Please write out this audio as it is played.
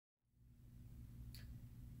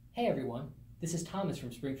Hey everyone, this is Thomas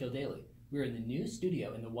from Springfield Daily. We're in the new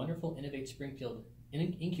studio in the wonderful Innovate Springfield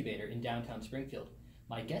Incubator in downtown Springfield.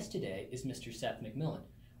 My guest today is Mr. Seth McMillan,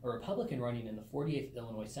 a Republican running in the 48th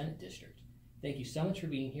Illinois Senate District. Thank you so much for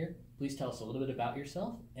being here. Please tell us a little bit about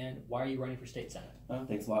yourself and why are you running for state senate?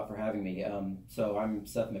 Thanks a lot for having me. So I'm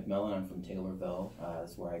Seth McMillan. I'm from Taylorville.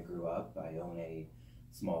 That's where I grew up. I own a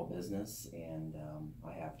small business and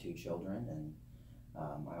I have two children,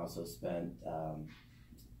 and I also spent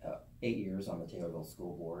 8 years on the Taylorville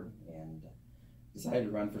School Board and decided to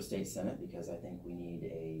run for state senate because I think we need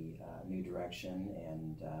a new direction,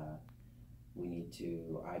 and we need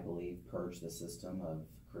to, I believe, purge the system of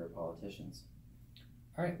career politicians.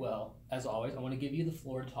 All right, well, as always, I want to give you the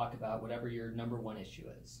floor to talk about whatever your number one issue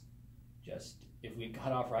is. Just, if we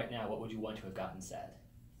cut off right now, what would you want to have gotten said?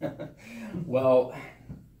 Well,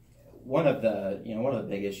 one of the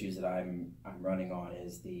big issues that I'm running on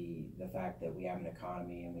is the fact that we have an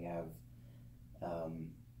economy, and we have an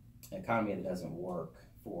economy that doesn't work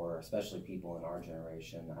for especially people in our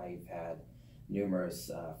generation. I've had numerous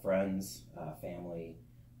friends, family,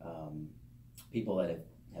 people that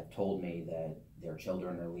have told me that their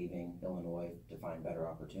children are leaving Illinois to find better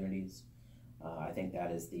opportunities. I think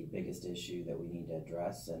that is the biggest issue that we need to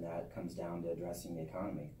address, and that comes down to addressing the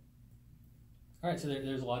economy. All right, so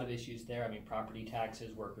there's a lot of issues there. I mean, property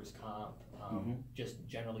taxes, workers' comp, just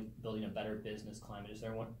generally building a better business climate. Is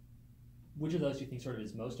there one? Which of those do you think sort of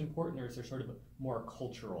is most important, or is there sort of a more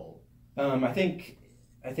cultural? I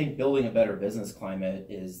think building a better business climate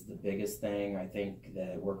is the biggest thing. I think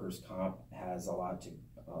that workers' comp has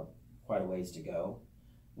quite a ways to go.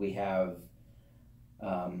 We have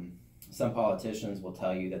some politicians will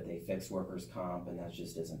tell you that they fixed workers' comp, and that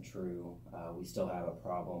just isn't true. We still have a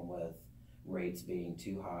problem with rates being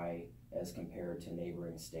too high as compared to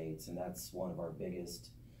neighboring states, and that's one of the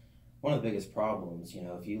biggest problems. You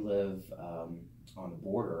know, if you live on the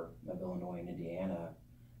border of Illinois and Indiana,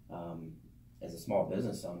 as a small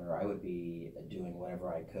business owner, I would be doing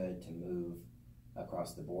whatever I could to move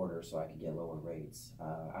across the border so I could get lower rates.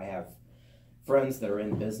 I have friends that are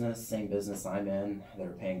in business, same business I'm in, that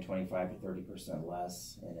are paying 25 to 30%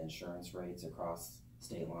 less in insurance rates across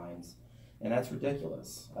state lines, and that's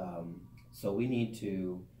ridiculous. So we need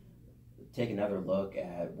to take another look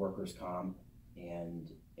at workers' comp and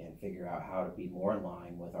figure out how to be more in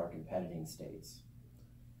line with our competing states.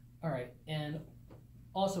 All right, and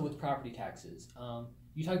also with property taxes,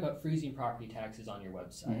 you talk about freezing property taxes on your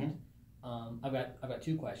website. I've got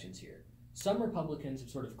two questions here. Some Republicans have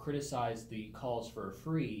sort of criticized the calls for a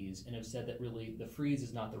freeze and have said that really the freeze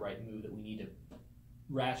is not the right move, that we need to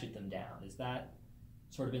ratchet them down. Is that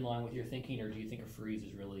sort of in line with your thinking, or do you think a freeze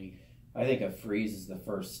is really? I think a freeze is the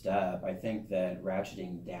first step. I think that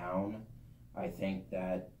ratcheting down, I think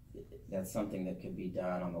that that's something that could be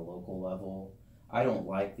done on the local level. I don't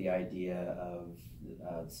like the idea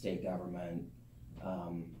of state government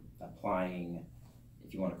applying,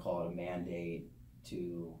 if you want to call it a mandate,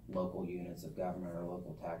 to local units of government or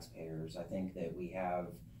local taxpayers. I think that we have,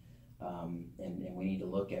 and we need to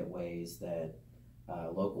look at ways that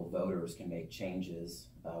local voters can make changes,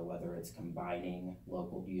 whether it's combining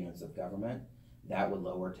local units of government, that would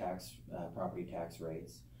lower property tax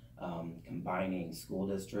rates, combining school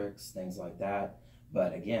districts, things like that.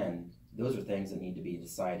 But again, those are things that need to be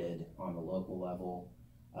decided on the local level.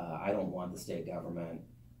 I don't want the state government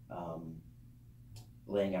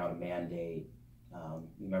laying out a mandate. I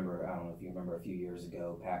don't know if you remember a few years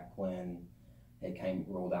ago, Pat Quinn had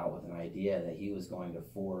rolled out with an idea that he was going to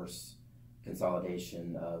force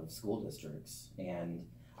consolidation of school districts, and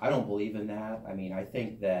I don't believe in that. I mean, I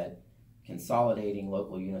think that consolidating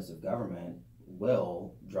local units of government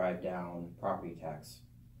will drive down property tax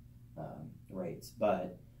rates,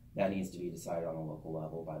 but that needs to be decided on a local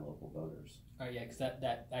level by local voters. All right, yeah, because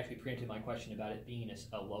that actually preempted my question about it being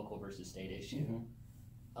a local versus state issue.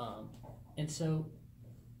 And so,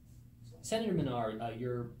 Senator Menard,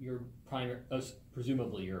 your primary,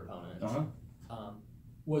 presumably your opponent,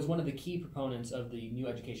 was one of the key proponents of the new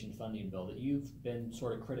education funding bill that you've been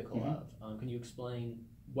sort of critical of. Can you explain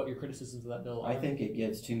what your criticisms of that bill are? I think it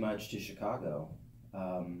gives too much to Chicago,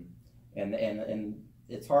 and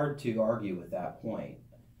it's hard to argue with that point.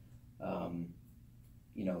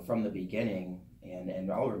 You know, from the beginning,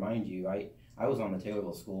 and I'll remind you, I was on the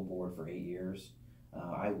Taylorville School Board for 8 years.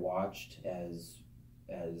 I watched as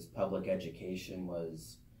public education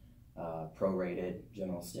was prorated,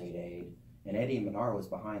 general state aid, and Eddie Menard was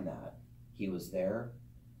behind that. He was there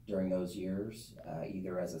during those years,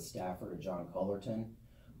 either as a staffer to John Cullerton,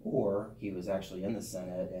 or he was actually in the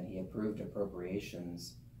Senate and he approved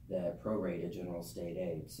appropriations that prorated general state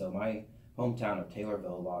aid. So hometown of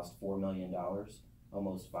Taylorville lost $4 million,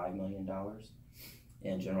 almost $5 million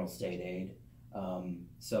in general state aid.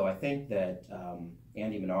 So I think that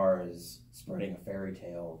Andy Menard is spreading a fairy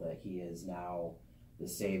tale that he is now the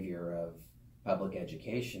savior of public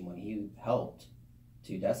education when he helped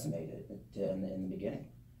to decimate it in the beginning.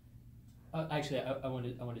 Actually, I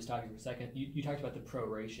wanted to stop you for a second. You talked about the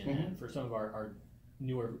proration, and for some of our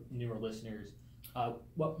newer listeners,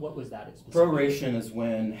 what was that specifically? Proration is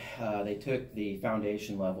when they took the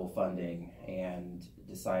foundation level funding and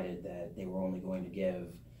decided that they were only going to give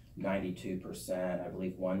 92%. I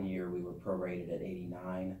believe one year we were prorated at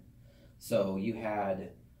 89. So you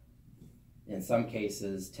had, in some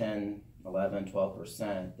cases, 10, 11,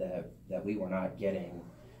 12% that we were not getting,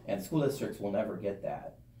 and school districts will never get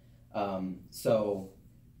that. So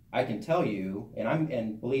I can tell you,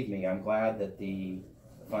 and believe me, I'm glad that the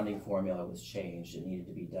funding formula was changed. It needed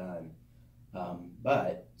to be done.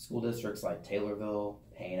 But school districts like Taylorville,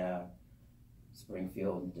 Pana,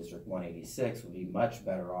 Springfield, and District 186 would be much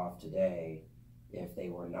better off today if they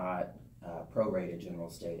were not prorated general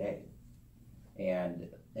state aid. And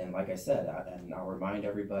like I said, and I'll remind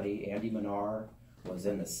everybody, Andy Menard was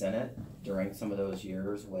in the Senate during some of those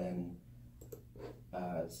years when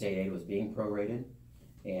state aid was being prorated,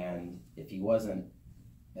 and if he wasn't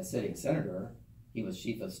a sitting senator, he was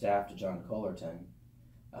chief of staff to John Cullerton.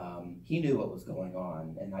 He knew what was going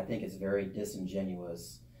on, and I think it's very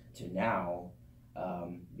disingenuous to now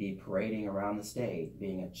be parading around the state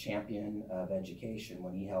being a champion of education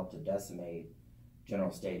when he helped to decimate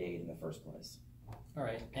general state aid in the first place. All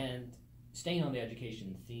right, and staying on the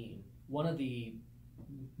education theme, one of the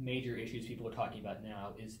major issues people are talking about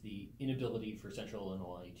now is the inability for Central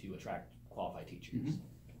Illinois to attract qualified teachers.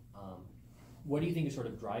 What do you think is sort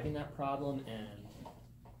of driving that problem?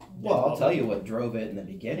 Well, I'll tell you what drove it in the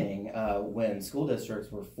beginning. When school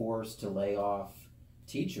districts were forced to lay off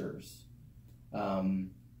teachers,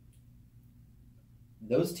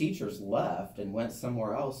 those teachers left and went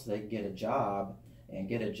somewhere else so they'd get a job and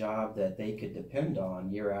get a job that they could depend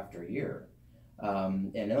on year after year.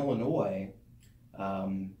 In Illinois,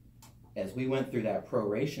 as we went through that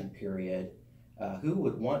proration period, who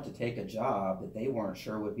would want to take a job that they weren't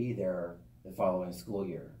sure would be there the following school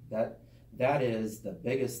year? That is the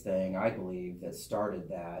biggest thing, I believe, that started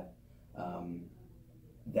that.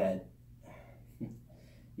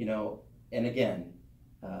 And again,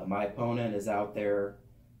 my opponent is out there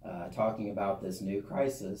talking about this new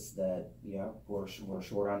crisis that, we're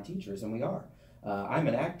short on teachers, and we are. I'm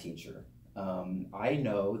an ag teacher. I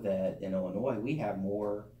know that in Illinois we have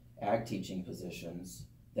more ag teaching positions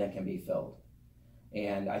than can be filled,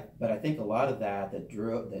 but I think a lot of that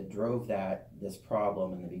drove this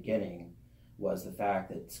problem in the beginning was the fact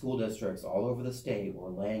that school districts all over the state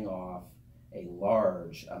were laying off a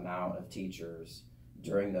large amount of teachers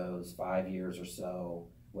during those 5 years or so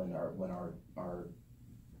when our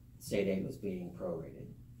state aid was being prorated.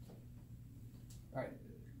 All right.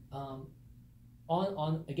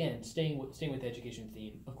 On again, staying with the education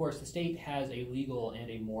theme, of course, the state has a legal and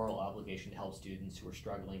a moral obligation to help students who are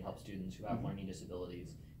struggling, help students who have learning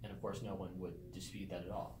disabilities, and of course, no one would dispute that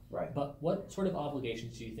at all. Right. But what sort of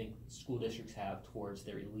obligations do you think school districts have towards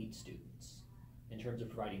their elite students in terms of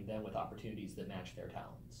providing them with opportunities that match their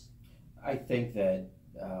talents? I think that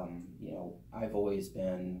I've always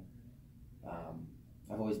been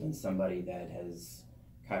somebody that has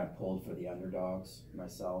kind of pulled for the underdogs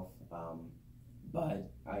myself.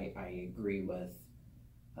 But I agree with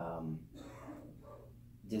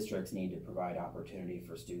districts need to provide opportunity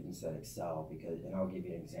for students that excel, and I'll give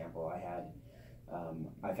you an example. I've had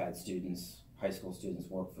high school students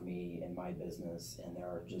work for me in my business, and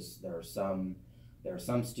there are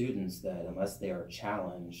some students that unless they are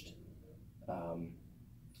challenged,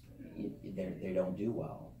 they don't do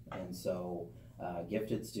well. And so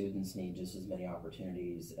gifted students need just as many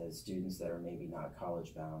opportunities as students that are maybe not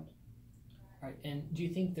college bound. All right, and do you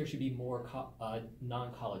think there should be more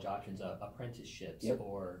non-college options, apprenticeships? Yep.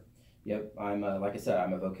 Yep, like I said,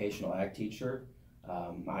 I'm a vocational ag teacher.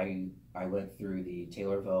 I went through the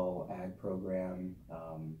Taylorville ag program.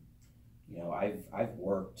 I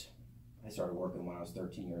started working when I was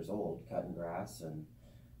 13 years old, cutting grass and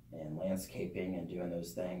landscaping and doing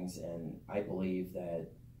those things. And I believe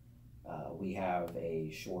that we have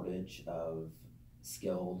a shortage of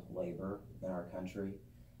skilled labor in our country.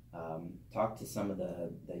 Talk to some of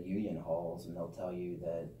the union halls, and they'll tell you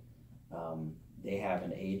that they have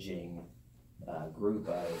an aging group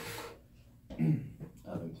of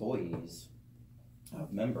employees,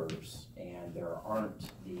 of members, and there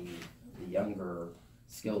aren't the younger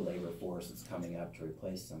skilled labor force that's coming up to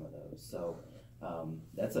replace some of those. So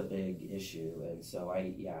That's a big issue, and so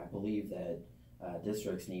I believe that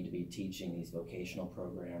districts need to be teaching these vocational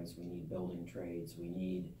programs. We need building trades. We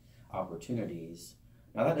need opportunities.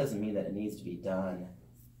 Now that doesn't mean that it needs to be done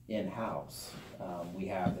in-house. We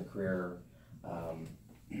have the career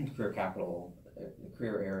capital, the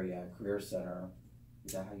career area, career center.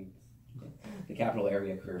 Is that how you? The capital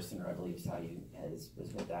area career center, I believe, is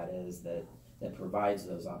what that is. That provides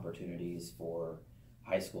those opportunities for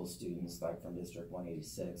high school students, like from District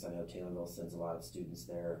 186. I know Taylorville sends a lot of students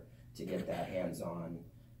there to get that hands-on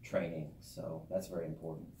training. So that's very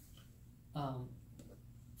important.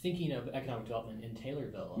 Thinking of economic development in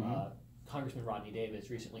Taylorville, Congressman Rodney Davis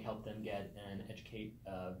recently helped them get an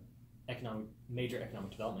major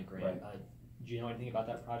economic development grant. Right. Do you know anything about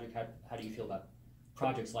that project? How do you feel about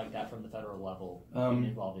projects like that from the federal level being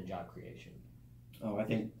involved in job creation? Oh, I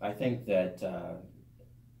think that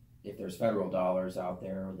if there's federal dollars out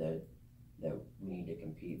there that we need to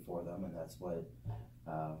compete for them, and that's what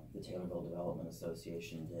the Taylorville Development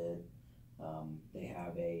Association did. They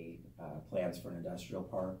have plans for an industrial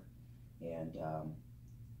park, and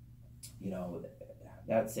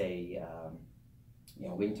that's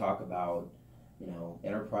we can talk about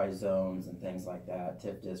enterprise zones and things like that,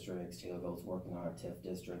 TIF districts. Taylorville's working on a TIF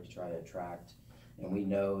district to try to attract, and we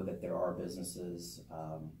know that there are businesses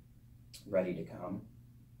ready to come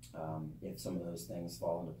if some of those things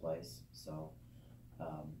fall into place. So,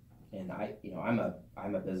 and I'm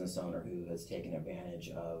a business owner who has taken advantage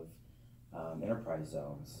of enterprise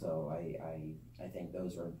zones. So I think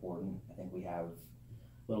those are important. I think we have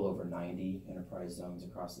a little over 90 enterprise zones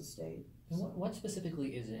across the state. And what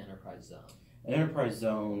specifically is an enterprise zone? An enterprise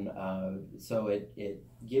zone, so it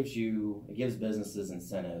gives businesses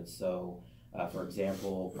incentives. So, for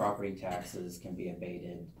example, property taxes can be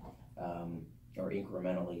abated or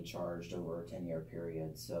incrementally charged over a 10-year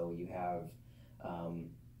period. So you have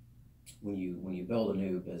when you build a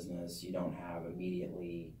new business, you don't have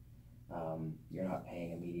immediately you're not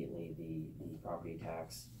paying immediately the property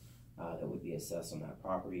tax that would be assessed on that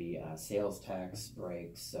property. Sales tax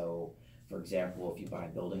breaks. So, for example, if you buy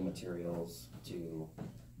building materials to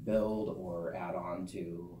build or add on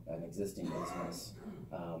to an existing business,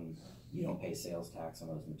 you don't pay sales tax on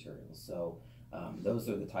those materials. So those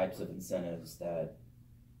are the types of incentives that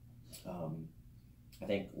I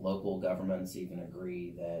think local governments even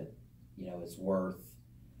agree that it's worth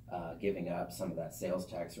giving up some of that sales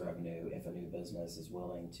tax revenue if a new business is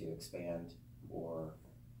willing to expand or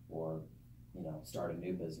start a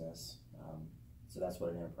new business. So that's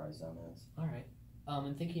what an enterprise zone is. All right.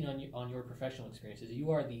 And thinking on your professional experiences,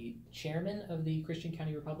 you are the chairman of the Christian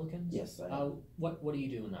County Republicans? Yes, I am. What do you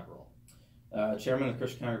do in that role? Chairman of the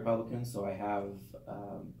Christian County Republicans, so I have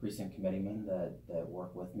precinct committeemen that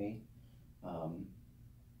work with me.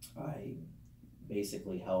 I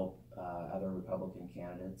basically help other Republican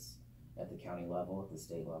candidates at the county level, at the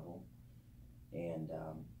state level, and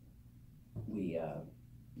we,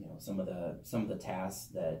 some of the tasks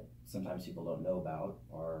that sometimes people don't know about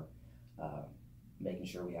are making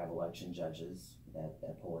sure we have election judges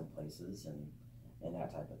at polling places and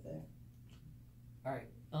that type of thing. All right.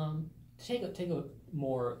 To take a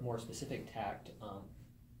more specific tact,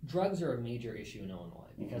 drugs are a major issue in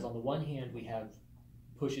Illinois because on the one hand we have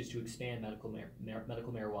pushes to expand medical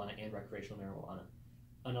marijuana and recreational marijuana,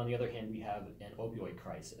 and on the other hand we have an opioid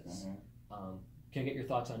crisis. Can I get your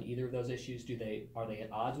thoughts on either of those issues? Are they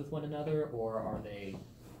at odds with one another, or are they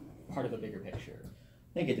part of a bigger picture?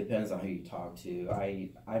 I think it depends on who you talk to.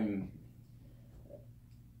 I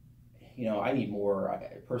need more.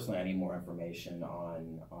 Personally, I need more information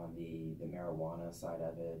on the marijuana side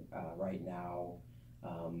of it. Right now,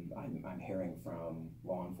 I'm hearing from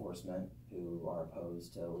law enforcement who are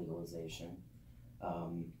opposed to legalization.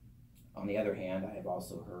 On the other hand, I've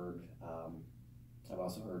also heard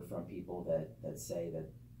from people that say that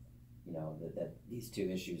that these two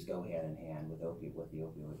issues go hand in hand with the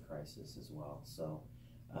opioid crisis as well. So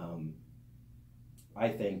I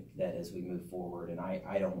think that as we move forward, and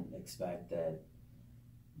I don't expect that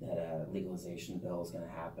a legalization bill is going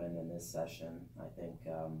to happen in this session. I think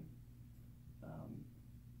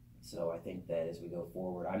so. I think that as we go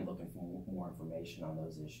forward, I'm looking for more information on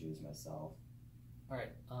those issues myself. All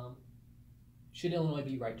right. Should Illinois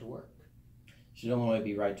be right to work? Should Illinois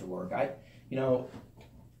be right to work? I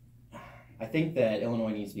think that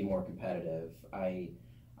Illinois needs to be more competitive.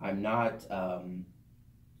 I'm not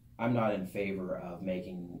in favor of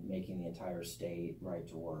making the entire state right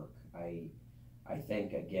to work. I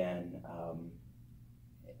think again,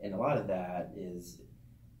 and a lot of that is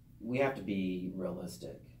we have to be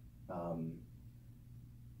realistic.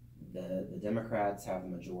 the Democrats have the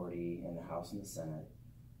majority in the House and the Senate.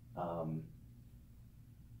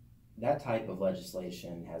 That type of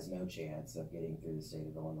legislation has no chance of getting through the state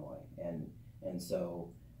of Illinois, and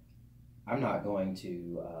so I'm not going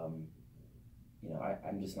to,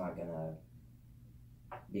 I'm just not going to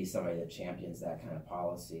be somebody that champions that kind of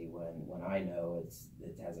policy when I know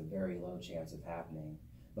it has a very low chance of happening.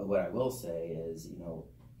 But what I will say is,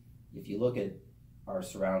 if you look at our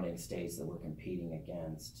surrounding states that we're competing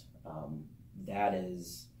against, that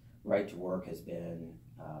is, right to work has been,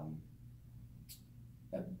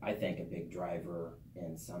 I think, a big driver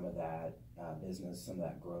in some of that business, some of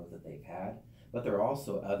that growth that they've had. But there are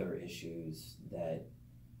also other issues that,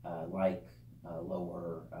 like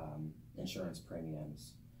lower insurance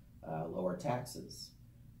premiums, lower taxes,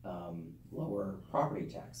 lower property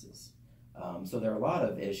taxes. So there are a lot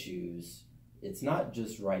of issues. It's not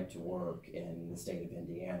just right to work in the state of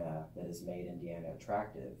Indiana that has made Indiana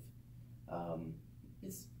attractive.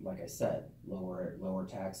 It's, like I said, lower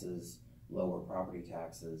taxes, lower property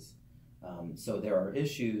taxes. So there are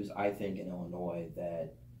issues, I think, in Illinois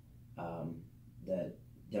that that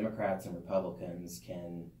Democrats and Republicans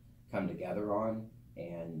can come together on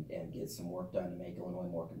and get some work done to make Illinois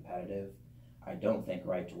more competitive. I don't think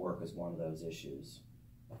right to work is one of those issues.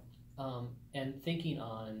 And thinking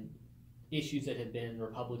on issues that have been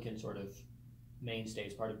Republican sort of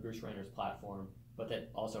mainstays, part of Bruce Rayner's platform, but that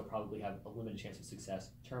also probably have a limited chance of success,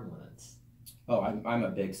 term limits. Oh, I'm a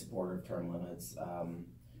big supporter of term limits.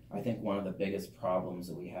 I think one of the biggest problems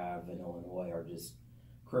that we have in Illinois are just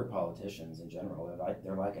career politicians in general.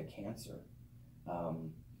 They're like a cancer.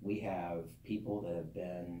 We have people that have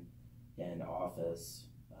been in office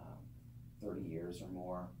 30 years or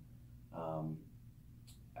more.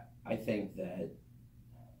 I think that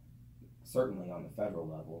certainly on the federal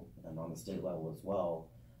level and on the state level as well,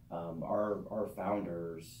 our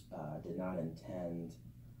founders did not intend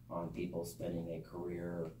on people spending a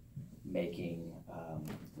career making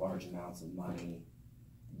large amounts of money,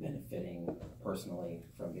 benefiting personally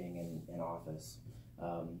from being in office.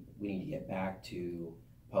 We need to get back to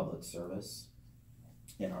public service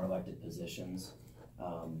in our elected positions.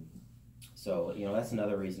 So that's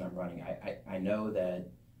another reason I'm running. I know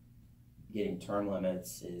that getting term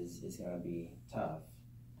limits is going to be tough.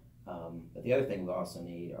 But the other thing we also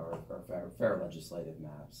need are fair legislative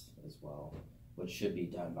maps as well, which should be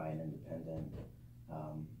done by an independent,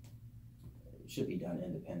 should be done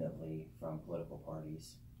independently from political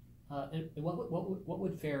parties. And what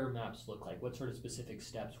would fair maps look like? What sort of specific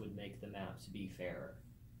steps would make the maps be fairer?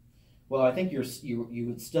 Well, I think you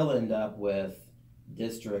would still end up with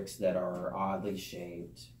districts that are oddly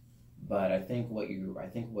shaped, but I think what you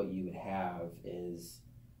would have is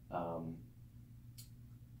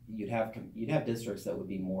you'd have districts that would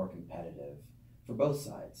be more competitive for both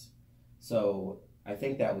sides. So I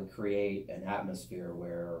think that would create an atmosphere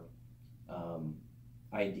where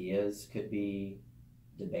ideas could be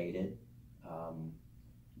debated.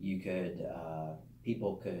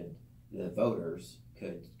 The voters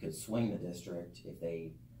could swing the district if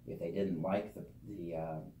they didn't like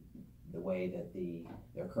the way that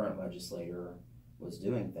their current legislator was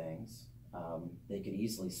doing things. They could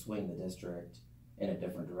easily swing the district in a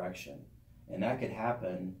different direction, and that could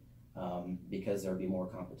happen because there'd be more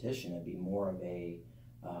competition. It'd be more of a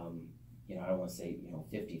I don't want to say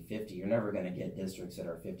 50-50. You're never going to get districts that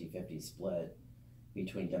are 50-50 split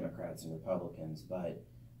between Democrats and Republicans, but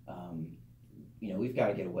we've got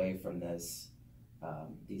to get away from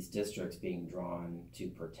these districts being drawn to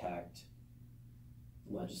protect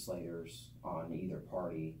legislators on either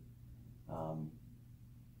party,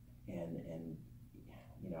 and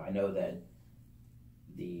I know that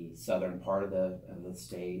the southern part of the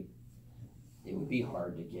state, it would be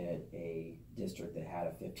hard to get a district that had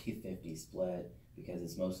a 50-50 split because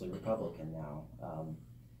it's mostly Republican now.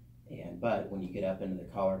 But when you get up into the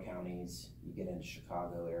collar counties, you get into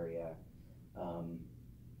Chicago area,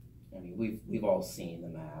 we've all seen the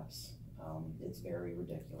maps. It's very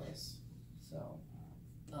ridiculous. So,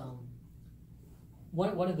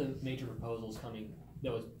 one of the major proposals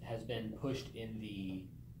has been pushed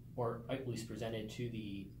or at least presented to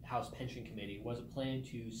the House Pension Committee was a plan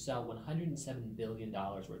to sell $107 billion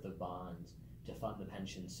worth of bonds to fund the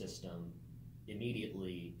pension system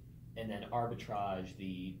immediately, and then arbitrage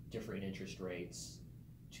the differing interest rates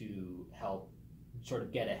to help sort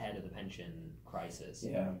of get ahead of the pension crisis.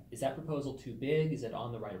 Yeah. Is that proposal too big? Is it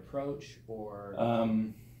on the right approach? Or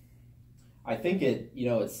I think it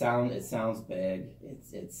sounds big.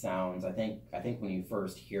 It sounds. I think when you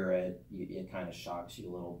first hear it, it kind of shocks you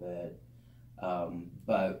a little bit.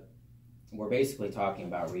 But we're basically talking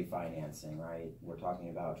about refinancing, right? We're talking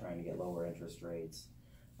about trying to get lower interest rates.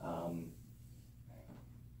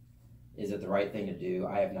 Is it the right thing to do?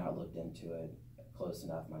 I have not looked into it close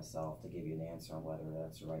enough myself to give you an answer on whether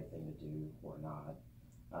that's the right thing to do or not.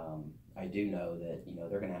 I do know that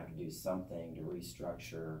they're going to have to do something to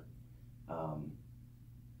restructure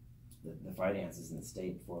the finances in the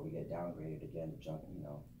state before we get downgraded again to junk,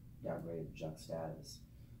 downgraded to junk status.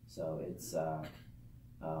 So it's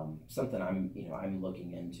something I'm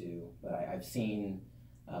looking into. But I've seen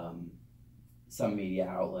some media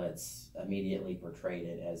outlets immediately portrayed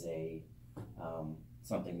it as a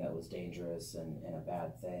something that was dangerous and a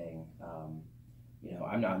bad thing.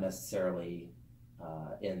 I'm not necessarily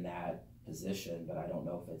in that position, but I don't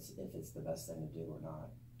know if it's the best thing to do or not.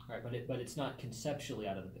 All right, but it's not conceptually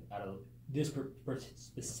out of this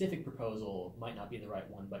specific proposal might not be the right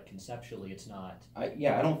one, but conceptually it's not. I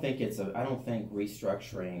don't think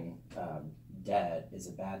restructuring debt is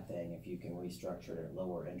a bad thing if you can restructure it at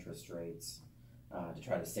lower interest rates to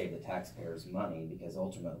try to save the taxpayers money, because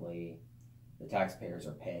ultimately the taxpayers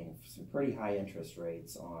are paying some pretty high interest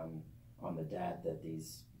rates on the debt that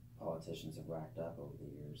these politicians have racked up over the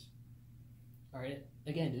years. All right,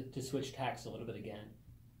 again, to switch tacks a little bit again,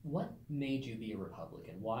 what made you be a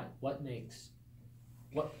Republican? What makes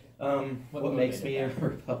me a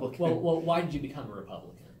Republican? Well, why did you become a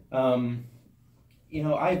Republican?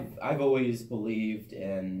 I've always believed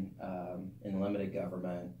in limited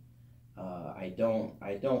government. I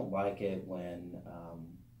don't like it when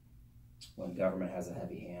government has a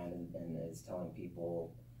heavy hand and is telling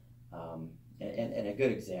people. And a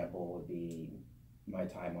good example would be my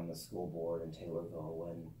time on the school board in Taylorville,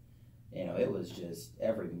 when it was just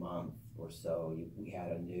every month or so we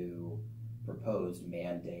had a new proposed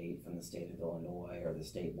mandate from the state of Illinois, or the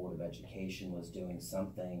State Board of Education was doing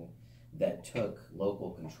something that took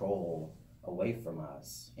local control away from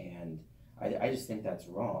us. And I just think that's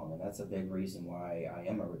wrong, and that's a big reason why I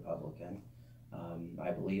am a Republican.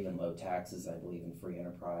 I believe in low taxes. I believe in free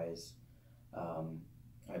enterprise.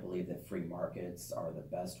 I believe that free markets are the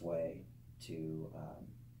best way to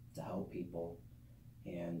help people,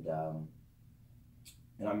 and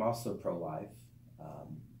I'm also pro-life.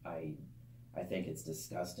 I think it's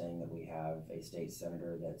disgusting that we have a state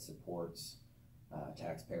senator that supports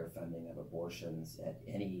taxpayer funding of abortions at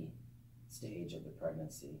any stage of the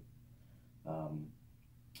pregnancy.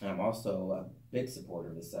 And I'm also a big supporter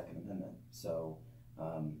of the Second Amendment. So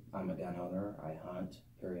I'm a gun owner. I hunt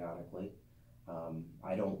periodically.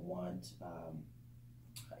 I don't want,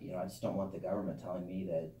 I just don't want the government telling me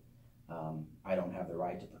that I don't have the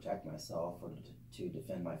right to protect myself or to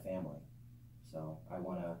defend my family. So I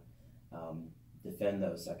want to defend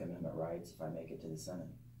those Second Amendment rights if I make it to the Senate.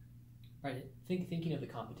 Right. Thinking of the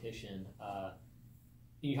competition,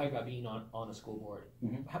 you talk about being on a school board.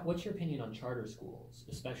 Mm-hmm. What's your opinion on charter schools,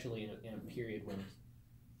 especially in a period when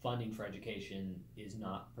funding for education is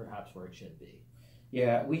not perhaps where it should be?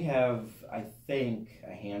 Yeah, we have, I think,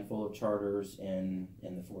 a handful of charters in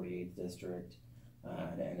the 48th district,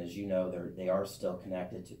 and as you know, they are still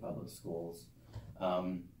connected to public schools.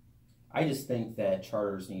 I just think that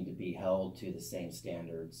charters need to be held to the same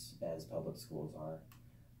standards as public schools are.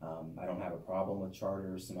 I don't have a problem with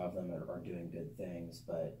charters. Some of them are doing good things,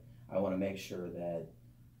 but I want to make sure that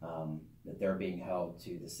that they're being held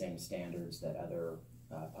to the same standards that other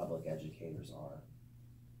public educators are.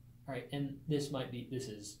 All right, and this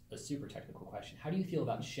is a super technical question. How do you feel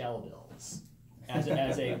about shell bills as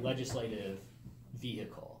a legislative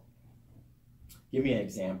vehicle? Give me an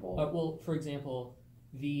example. Well, for example,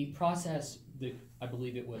 the process, I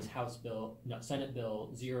believe it was Senate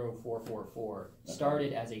Bill 0444,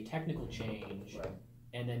 started as a technical change, right,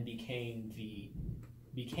 and then became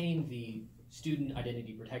the Student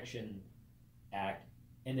Identity Protection Act,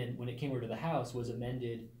 and then when it came over to the House was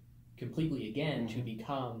amended completely again, mm-hmm, to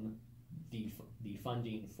become the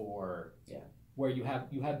funding for, where you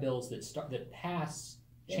have bills that pass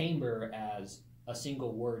chamber as a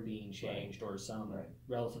single word being changed, right, or some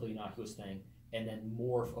relatively innocuous thing, and then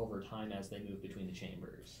morph over time as they move between the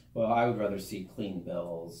chambers. Well, I would rather see clean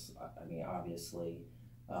bills. I mean, obviously,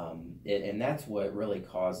 and that's what really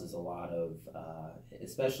causes a lot of,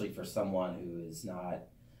 especially for someone who is not,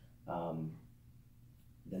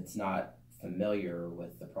 that's not familiar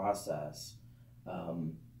with the process.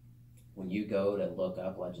 When you go to look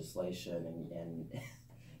up legislation and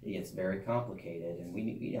it gets very complicated, and we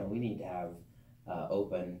need to have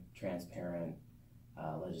open, transparent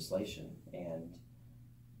legislation, and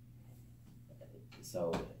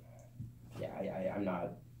so I'm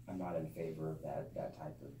not in favor of that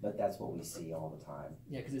type of, but that's what we see all the time.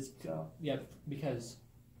 Yeah, because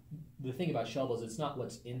the thing about shell bills, it's not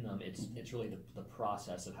what's in them, it's really the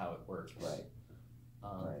process of how it works. Right.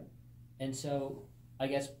 Right. And so I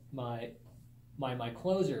guess my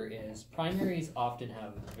closer is primaries often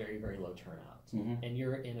have very, very low turnout, and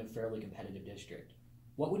you're in a fairly competitive district.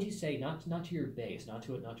 What would you say, not to your base, not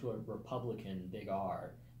to a Republican big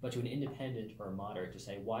R, but to an independent or a moderate, to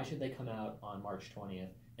say why should they come out on March 20th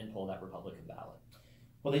and pull that Republican ballot?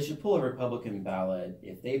 Well, they should pull a Republican ballot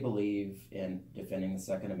if they believe in defending the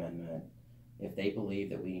Second Amendment, if they believe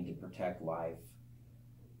that we need to protect life,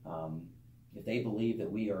 if they believe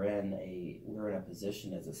that we're in a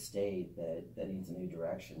position as a state that needs a new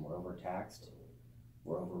direction. We're overtaxed,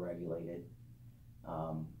 we're overregulated,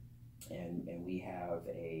 and we have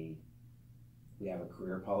a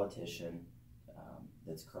career politician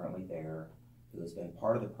that's currently there who has been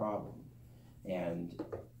part of the problem, and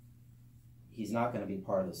he's not going to be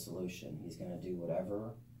part of the solution. He's going to do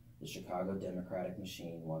whatever the Chicago Democratic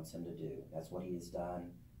machine wants him to do. That's what he has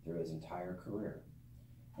done through his entire career.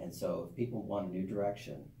 And so if people want a new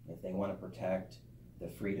direction, if they want to protect the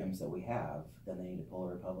freedoms that we have, then they need to pull a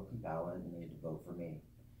Republican ballot and they need to vote for me.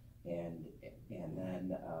 And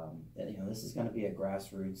then this is going to be a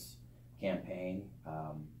grassroots campaign.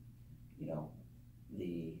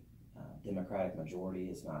 The Democratic majority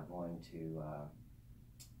is not going to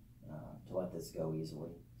let this go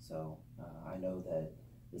easily. So I know that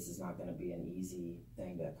this is not going to be an easy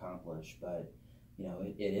thing to accomplish, but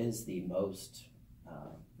it is the most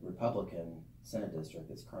Republican Senate district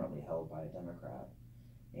that's currently held by a Democrat.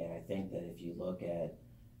 And I think that if you look at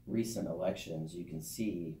recent elections, you can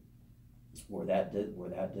see where that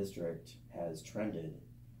district has trended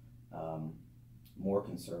more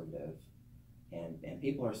conservative, and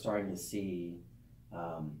people are starting to see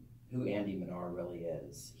who Andy Menard really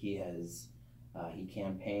is. He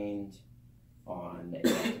campaigned on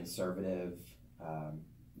a conservative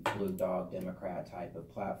blue dog Democrat type of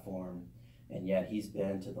platform, and yet he's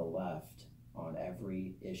been to the left on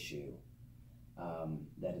every issue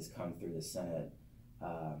that has come through the Senate.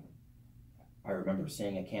 I remember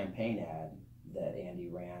seeing a campaign ad that Andy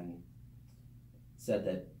ran, said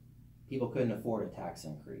that people couldn't afford a tax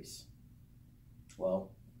increase.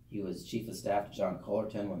 Well, he was chief of staff to John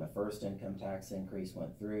Cullerton when the first income tax increase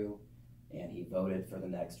went through, and he voted for the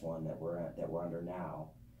next one that we're under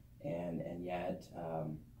now. And yet,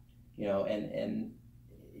 and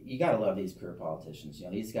you got to love these career politicians.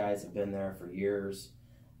 These guys have been there for years,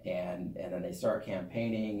 and then they start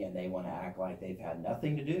campaigning and they want to act like they've had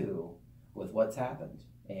nothing to do with what's happened.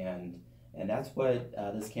 And that's what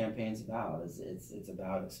this campaign's about. It's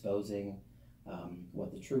about exposing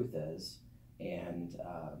what the truth is and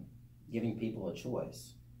giving people a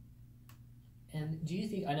choice. And do you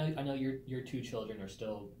think, I know your two children are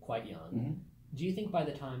still quite young. Mm-hmm. Do you think by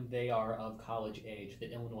the time they are of college age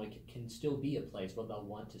that Illinois can still be a place where they'll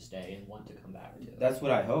want to stay and want to come back to? That's what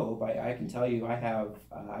I hope. I can tell you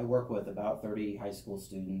I work with about 30 high school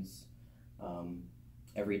students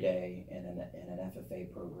every day in an FFA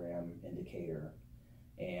program indicator.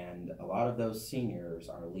 And a lot of those seniors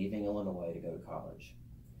are leaving Illinois to go to college.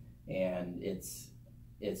 And it's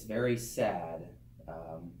very sad,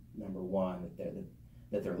 number one,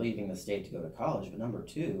 that they're leaving the state to go to college, but number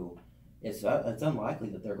two, it's unlikely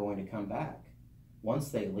that they're going to come back. Once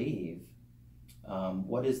they leave,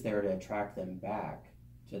 what is there to attract them back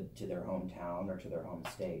to their hometown or to their home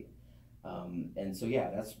state? And so,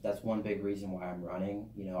 yeah, that's one big reason why I'm running.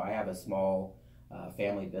 I have a small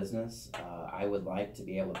family business. I would like to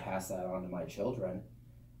be able to pass that on to my children.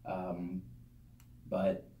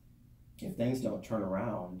 But if things don't turn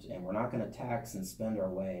around, and we're not going to tax and spend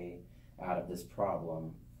our way out of this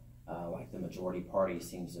problem, like the majority party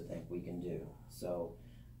seems to think we can do. So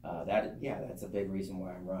that's a big reason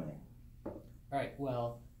why I'm running. All right,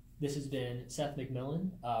 well, this has been Seth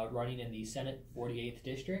McMillan, running in the Senate 48th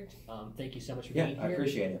District. Thank you so much for being here. I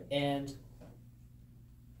appreciate it. And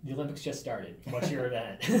the Olympics just started. What's your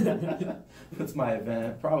event? What's my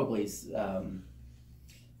event? Probably,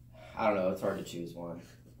 I don't know, it's hard to choose one.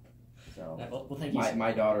 So, well, thank you.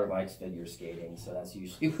 My daughter likes figure skating, so that's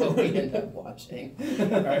usually what we end up watching.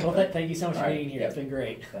 All right, well, thank you so much for being here. It's been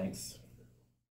great. Thanks.